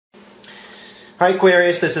Hi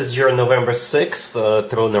Aquarius, this is your November 6th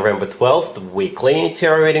through November 12th weekly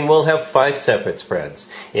tarot reading. We'll have 5 separate spreads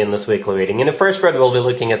in this weekly reading. In the first spread, we'll be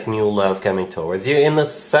looking at new love coming towards you. In the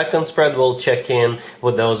second spread, we'll check in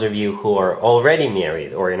with those of you who are already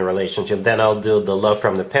married or in a relationship. Then I'll do the love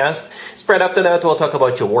from the past spread. After that, we'll talk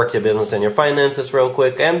about your work, your business, and your finances real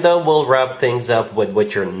quick. And then we'll wrap things up with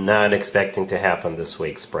what you're not expecting to happen this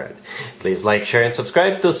week's spread. Please like, share, and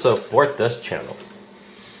subscribe to support this channel.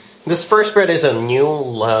 This first spread is a new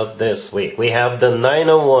love this week. We have the Nine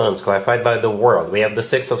of Wands clarified by the World. We have the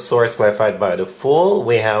Six of Swords clarified by the Fool.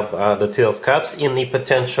 We have the Two of Cups in the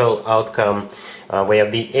potential outcome. We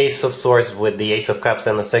have the Ace of Swords with the Ace of Cups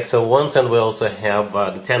and the Six of Wands. And we also have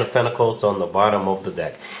the Ten of Pentacles on the bottom of the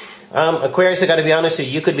deck. Aquarius, I gotta be honest with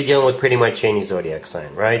you, you could be dealing with pretty much any zodiac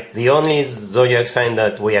sign, right? The only zodiac sign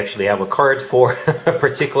that we actually have a card for, a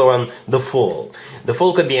particular one, the Fool. The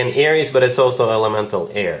Fool could be an Aries, but it's also elemental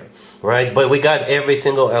air, right? But we got every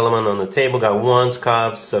single element on the table. Got Wands,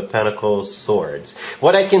 Cups, Pentacles, Swords.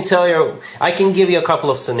 What I can tell you, I can give you a couple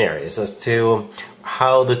of scenarios as to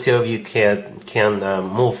how the two of you can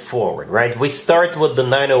move forward, right? We start with the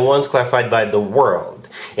Nine of Wands clarified by the World.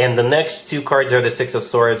 And the next two cards are the Six of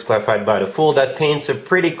Swords clarified by the Fool. That paints a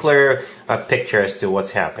pretty clear picture as to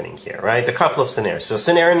what's happening here, right? A couple of scenarios. So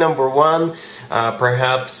scenario number one,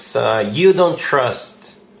 perhaps you don't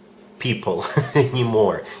trust people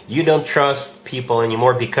anymore. You don't trust people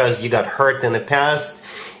anymore because you got hurt in the past.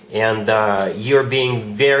 And you're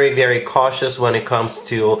being very, very cautious when it comes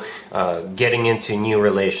to getting into new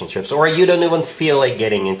relationships. Or you don't even feel like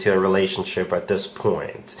getting into a relationship at this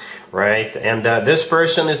point, right? And this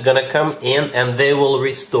person is going to come in and they will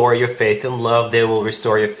restore your faith in love. They will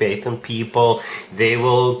restore your faith in people.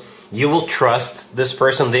 You will trust this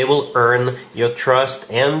person. They will earn your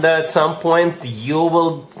trust. And at some point, you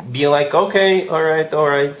will be like, okay, all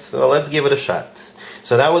right, so let's give it a shot.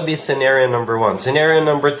 So that would be scenario number one. Scenario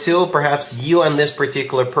number two, perhaps you and this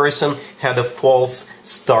particular person had a false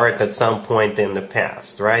start at some point in the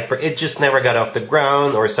past, right? It just never got off the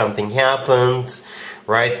ground or something happened,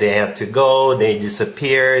 right? They had to go, they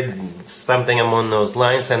disappeared, something along those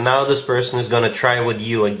lines. And now this person is going to try with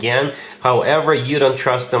you again. However, you don't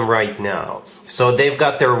trust them right now. So they've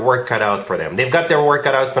got their work cut out for them. They've got their work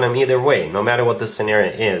cut out for them either way, no matter what the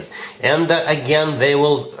scenario is. And again, they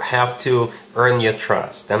will have to earn your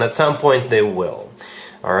trust. And at some point, they will.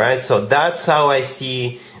 All right? So that's how I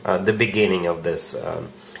see the beginning of this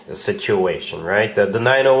situation, right? The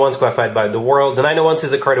Nine of Wands clarified by the World. The Nine of Wands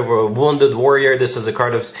is a card of a wounded warrior. This is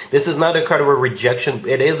not a card of a rejection.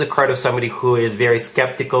 It is a card of somebody who is very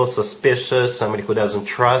skeptical, suspicious, somebody who doesn't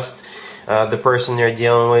trust the person you're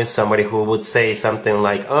dealing with, somebody who would say something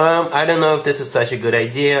like, I don't know if this is such a good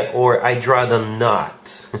idea, or I'd rather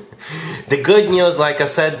not. The good news, like I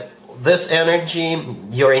said, this energy,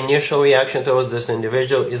 your initial reaction towards this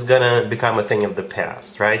individual is going to become a thing of the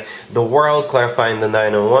past, right? The World clarifying the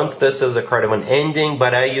Nine of Wands, this is a card of an ending,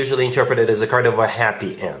 but I usually interpret it as a card of a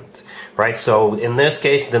happy end, right? So in this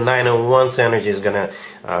case, the Nine of Wands energy is going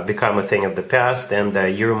to become a thing of the past,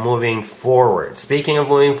 and you're moving forward. Speaking of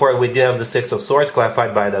moving forward, we do have the Six of Swords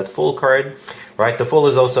clarified by that Fool card. Right, the Fool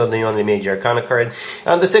is also the only major arcana card.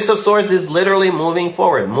 And the Six of Swords is literally moving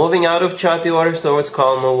forward, moving out of choppy waters towards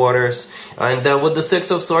calmer waters. And with the Six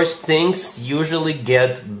of Swords, things usually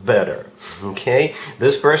get better. Okay?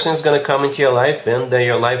 This person is going to come into your life and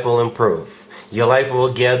your life will improve. Your life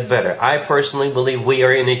will get better. I personally believe we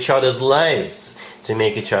are in each other's lives to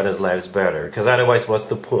make each other's lives better. Because otherwise, what's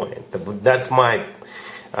the point? That's my...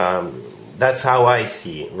 That's how I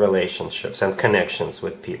see relationships and connections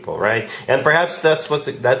with people, right? And perhaps that's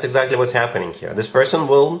exactly what's happening here. This person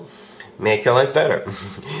will make your life better.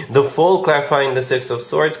 The Fool clarifying the Six of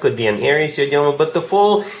Swords could be an Aries you're dealing with, but the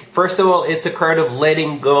Fool, first of all, it's a card of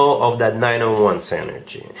letting go of that Nine of Wands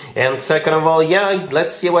energy. And second of all, yeah,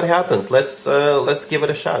 let's see what happens. Let's give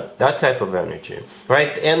it a shot. That type of energy,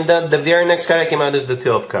 right? And the very next card that came out is the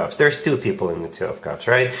Two of Cups. There's two people in the Two of Cups,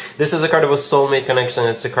 right? This is a card of a soulmate connection.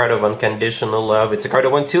 It's a card of unconditional love. It's a card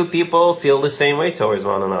of when two people feel the same way towards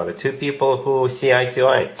one another. Two people who see eye to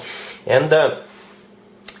eye. And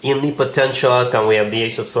in the potential outcome, we have the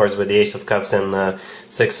Ace of Swords with the Ace of Cups and the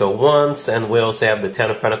Six of Wands, and we also have the Ten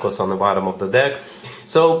of Pentacles on the bottom of the deck.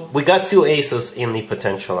 So we got two aces in the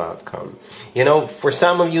potential outcome. You know, for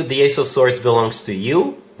some of you, the Ace of Swords belongs to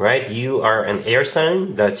you, right? You are an air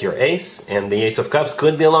sign, that's your ace, and the Ace of Cups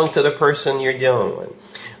could belong to the person you're dealing with.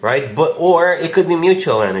 right? Or it could be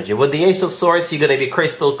mutual energy. With the Ace of Swords, you're going to be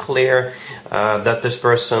crystal clear that this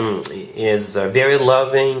person is very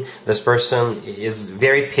loving, this person is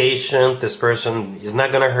very patient, this person is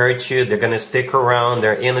not going to hurt you, they're going to stick around,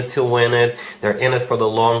 they're in it to win it, they're in it for the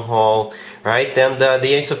long haul, right? And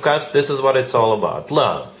the Ace of Cups, this is what it's all about.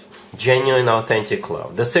 Love. Genuine, authentic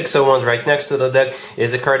love. The Six of Wands right next to the deck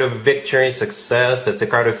is a card of victory, success. It's a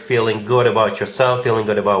card of feeling good about yourself, feeling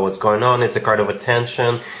good about what's going on. It's a card of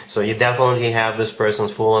attention. So you definitely have this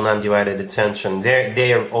person's full and undivided attention.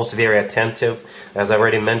 They are also very attentive. As I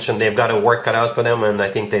already mentioned, they've got a work cut out for them, and I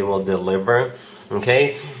think they will deliver.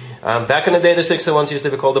 Okay? Back in the day, the Six of Wands used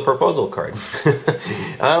to be called the proposal card.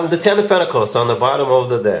 The Ten of Pentacles on the bottom of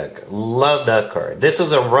the deck. Love that card. This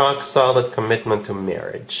is a rock-solid commitment to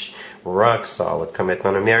marriage. Rock-solid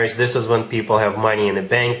commitment to marriage. This is when people have money in the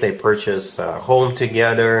bank, they purchase a home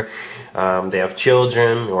together, they have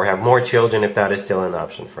children, or have more children if that is still an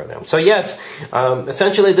option for them. So yes,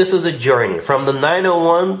 essentially this is a journey. From the Nine of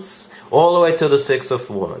Wands all the way to the Six of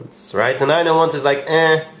Wands, right? The Nine of Wands is like,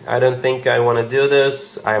 I don't think I want to do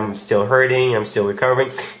this. I'm still hurting. I'm still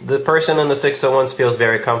recovering. The person in the Six of Wands feels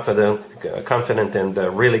very confident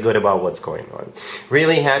and really good about what's going on.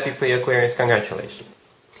 Really happy for you, Aquarius. Congratulations.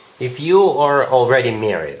 If you are already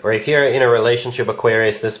married, or if you're in a relationship,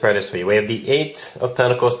 Aquarius, this spread is for you. We have the Eight of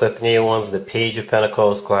Pentacles, the Three of Wands, the Page of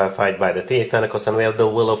Pentacles, clarified by the Three of Pentacles, and we have the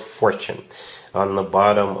Wheel of Fortune on the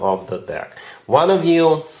bottom of the deck. One of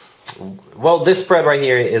you... Well, this spread right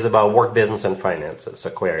here is about work, business, and finances,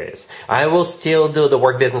 Aquarius. I will still do the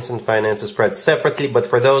work, business, and finances spread separately, but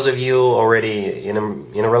for those of you already in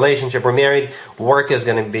a relationship or married, work is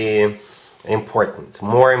going to be important,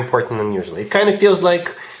 more important than usually. It kind of feels like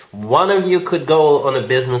one of you could go on a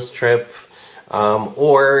business trip,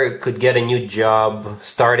 or could get a new job,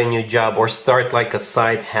 start a new job, or start like a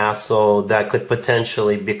side hustle that could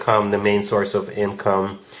potentially become the main source of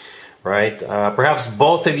income. Right? Perhaps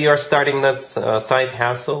both of you are starting that side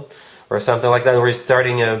hustle or something like that. We're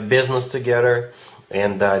starting a business together,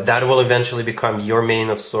 and that will eventually become your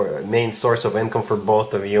main source of income for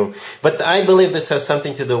both of you. But I believe this has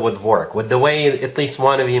something to do with work, with the way at least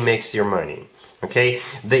one of you makes your money. Okay?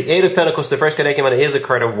 The Eight of Pentacles, the first card I came out, is a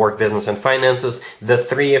card of work, business, and finances. The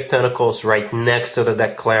Three of Pentacles right next to the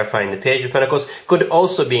deck clarifying the Page of Pentacles could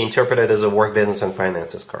also be interpreted as a work, business, and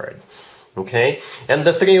finances card. Okay, and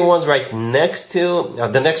the Three of Wands right next to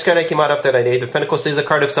the next card I came out after that, Eight of Pentacles, is a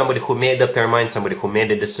card of somebody who made up their mind, somebody who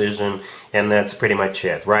made a decision, and that's pretty much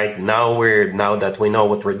it. Right now, now that we know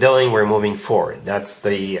what we're doing, we're moving forward. That's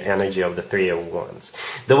the energy of the Three of Wands.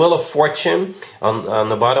 The Wheel of Fortune on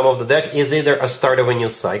the bottom of the deck is either a start of a new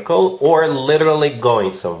cycle or literally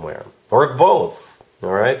going somewhere, or both.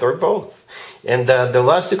 All right, or both. And the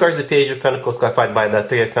last two cards, the Page of Pentacles, clarified by the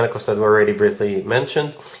Three of Pentacles that we already briefly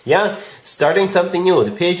mentioned. Yeah, starting something new.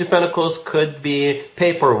 The Page of Pentacles could be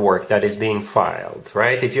paperwork that is being filed,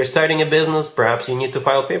 right? If you're starting a business, perhaps you need to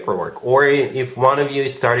file paperwork. Or if one of you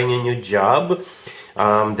is starting a new job,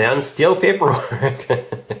 then still paperwork,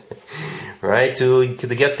 right? To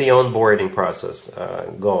get the onboarding process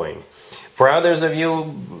going. For others of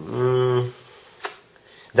you,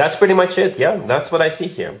 that's pretty much it. Yeah, that's what I see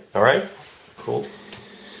here. All right. Cool.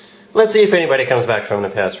 Let's see if anybody comes back from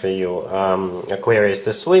the past for you, Aquarius,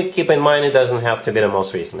 this week. Keep in mind, it doesn't have to be the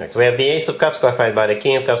most recent next. We have the Ace of Cups, clarified by the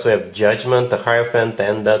King of Cups. We have Judgment, the Hierophant,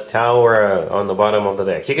 and the Tower on the bottom of the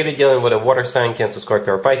deck. You could be dealing with a water sign, Cancer,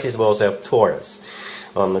 Scorpio, or Pisces. We also have Taurus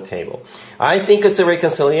on the table. I think it's a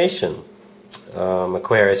reconciliation,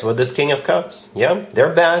 Aquarius, with this King of Cups. Yeah,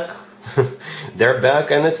 they're back. They're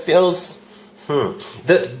back, and it feels...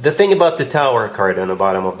 The thing about the Tower card on the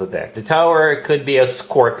bottom of the deck, the Tower could be a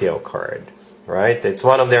Scorpio card, right? It's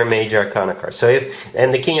one of their major arcana cards. So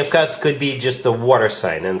and the King of Cups could be just a water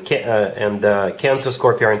sign, and Cancer,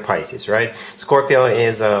 Scorpio, and Pisces, right? Scorpio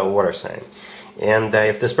is a water sign. And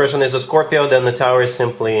if this person is a Scorpio, then the Tower is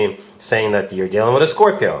simply saying that you're dealing with a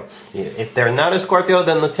Scorpio. If they're not a Scorpio,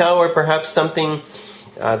 then the Tower, perhaps something,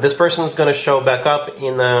 this person is going to show back up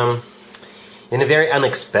in a very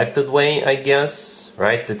unexpected way, I guess,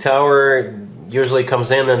 right? The Tower usually comes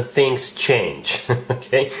in and things change,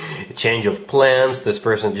 okay? Change of plans, this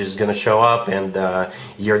person is just going to show up, and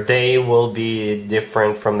your day will be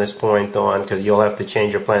different from this point on because you'll have to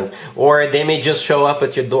change your plans. Or they may just show up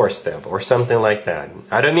at your doorstep or something like that.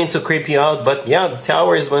 I don't mean to creep you out, but yeah, the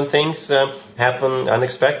Tower is when things happen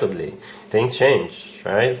unexpectedly. Things change.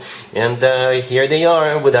 Right? And here they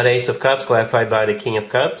are with that Ace of Cups, clarified by the King of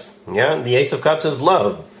Cups. Yeah, the Ace of Cups is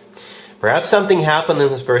love. Perhaps something happened in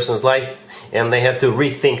this person's life. and they had to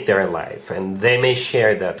rethink their life, and they may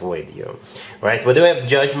share that with you, right? We do have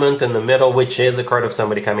Judgment in the middle, which is a card of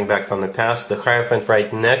somebody coming back from the past. The Hierophant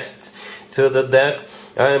right next to the deck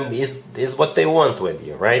is what they want with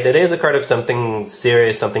you, right? It is a card of something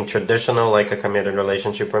serious, something traditional, like a committed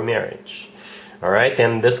relationship or marriage. All right,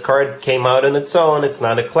 and this card came out on its own. It's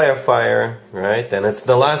not a clarifier, right? And it's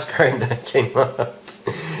the last card that came out.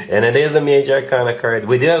 And it is a Major Arcana card.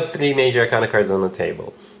 We do have 3 Major Arcana cards on the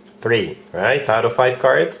table. 3, right? Out of 5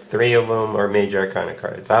 cards, 3 of them are Major Arcana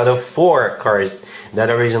cards. Out of 4 cards that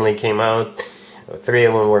originally came out, 3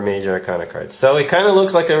 of them were Major Arcana cards. So it kind of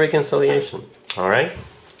looks like a reconciliation. All right?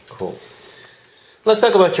 Cool. Let's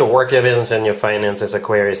talk about your work, your business, and your finances,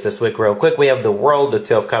 Aquarius, this week real quick. We have the World, the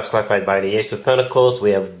 2 of Cups, clarified by the Ace of Pentacles.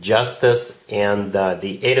 We have Justice and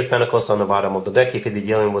the 8 of Pentacles on the bottom of the deck. You could be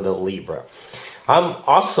dealing with a Libra.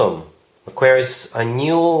 Awesome. Aquarius, a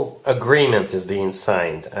new agreement is being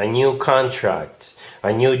signed, a new contract,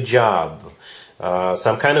 a new job,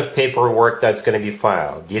 some kind of paperwork that's going to be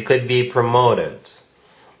filed. You could be promoted,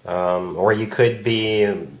 or you could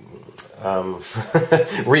be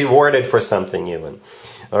rewarded for something even.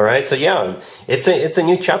 All right, so yeah, it's a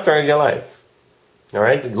new chapter of your life. All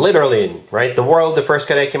right, literally, right? The World, the first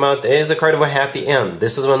card that came out, is a card of a happy end.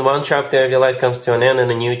 This is when one chapter of your life comes to an end and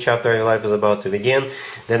a new chapter of your life is about to begin.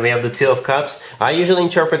 Then we have the 2 of Cups. I usually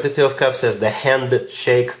interpret the 2 of Cups as the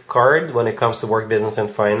handshake card when it comes to work, business, and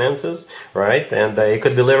finances, right? And it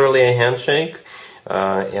could be literally a handshake,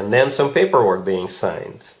 and then some paperwork being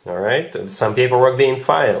signed, all right? Some paperwork being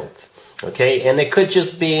filed, okay? And it could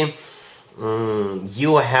just be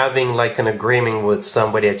you having like an agreement with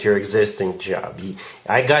somebody at your existing job.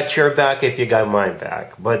 I got your back if you got my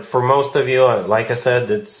back. But for most of you, like I said,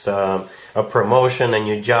 it's a promotion, a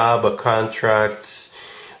new job, a contract,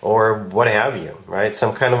 or what have you, right?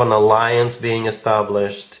 Some kind of an alliance being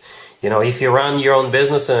established. You know, if you run your own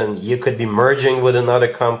business and you could be merging with another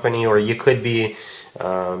company, or you could be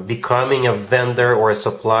becoming a vendor or a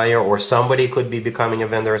supplier, or somebody could be becoming a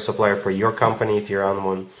vendor or supplier for your company if you're on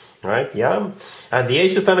one. Right, yeah. The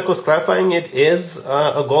Ace of Pentacles clarifying it is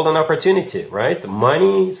a golden opportunity, right?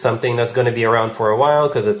 Money, something that's going to be around for a while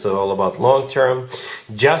because it's all about long term.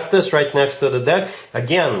 Justice right next to the deck.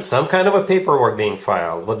 Again, some kind of a paperwork being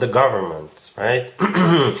filed with the government, right?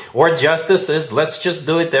 Or justice is let's just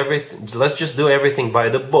do everything by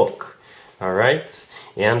the book, all right?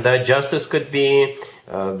 And justice could be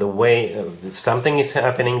the way something is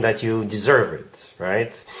happening that you deserve it,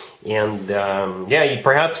 right? And yeah,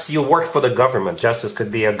 perhaps you work for the government. Justice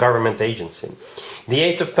could be a government agency. The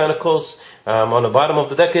 8 of Pentacles on the bottom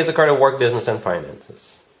of the deck is a card of work, business, and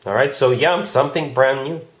finances. All right, so yeah, something brand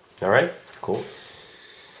new. All right, cool.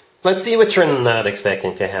 Let's see what you're not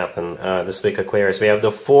expecting to happen this week, Aquarius. We have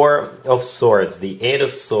the 4 of Swords, the 8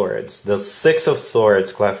 of Swords, the 6 of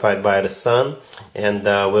Swords clarified by the Sun, and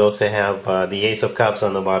we also have the Ace of Cups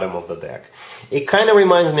on the bottom of the deck. It kind of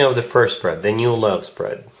reminds me of the first spread, the new love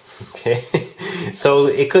spread. Okay, so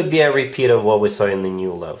it could be a repeat of what we saw in the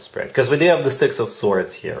new love spread, because we do have the 6 of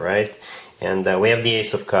Swords here, right? And we have the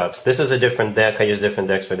Ace of Cups. This is a different deck. I use different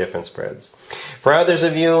decks for different spreads. For others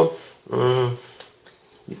of you,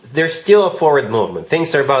 there's still a forward movement.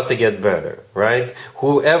 Things are about to get better, right?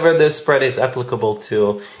 Whoever this spread is applicable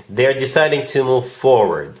to, they're deciding to move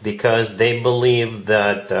forward because they believe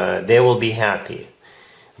that they will be happy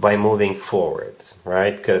by moving forward,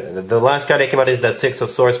 right? Because the last card that came out is that 6 of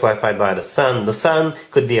Swords clarified by the Sun. The Sun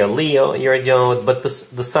could be a Leo you're dealing with, but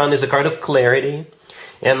the Sun is a card of clarity.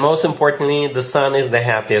 And most importantly, the Sun is the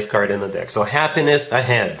happiest card in the deck. So happiness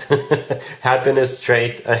ahead. Happiness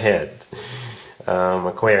straight ahead.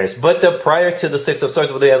 Aquarius. But prior to the 6 of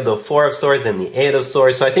Swords, we have the 4 of Swords and the 8 of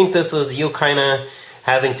Swords. So I think this is you kind of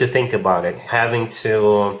having to think about it, having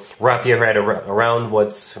to wrap your head around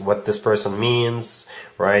what this person means,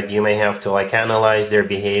 right? You may have to like analyze their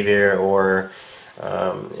behavior, or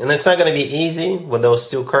and it's not going to be easy with those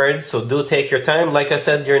 2 cards. So do take your time. Like I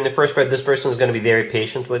said during the first part, this person is going to be very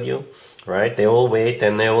patient with you, right? They will wait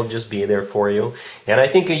and they will just be there for you. And I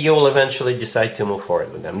think you will eventually decide to move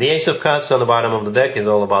forward with them. The Ace of Cups on the bottom of the deck is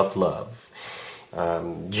all about love.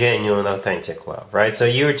 Genuine, authentic love, right? So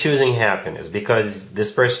you're choosing happiness because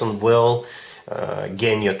this person will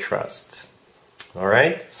gain your trust. All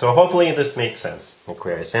right? So hopefully this makes sense,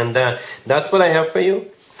 Aquarius. And that's what I have for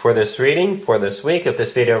you for this reading, for this week. If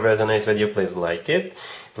this video resonates with you, please like it.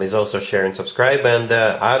 Please also share and subscribe. And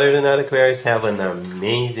other than that, Aquarius, have an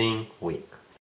amazing week.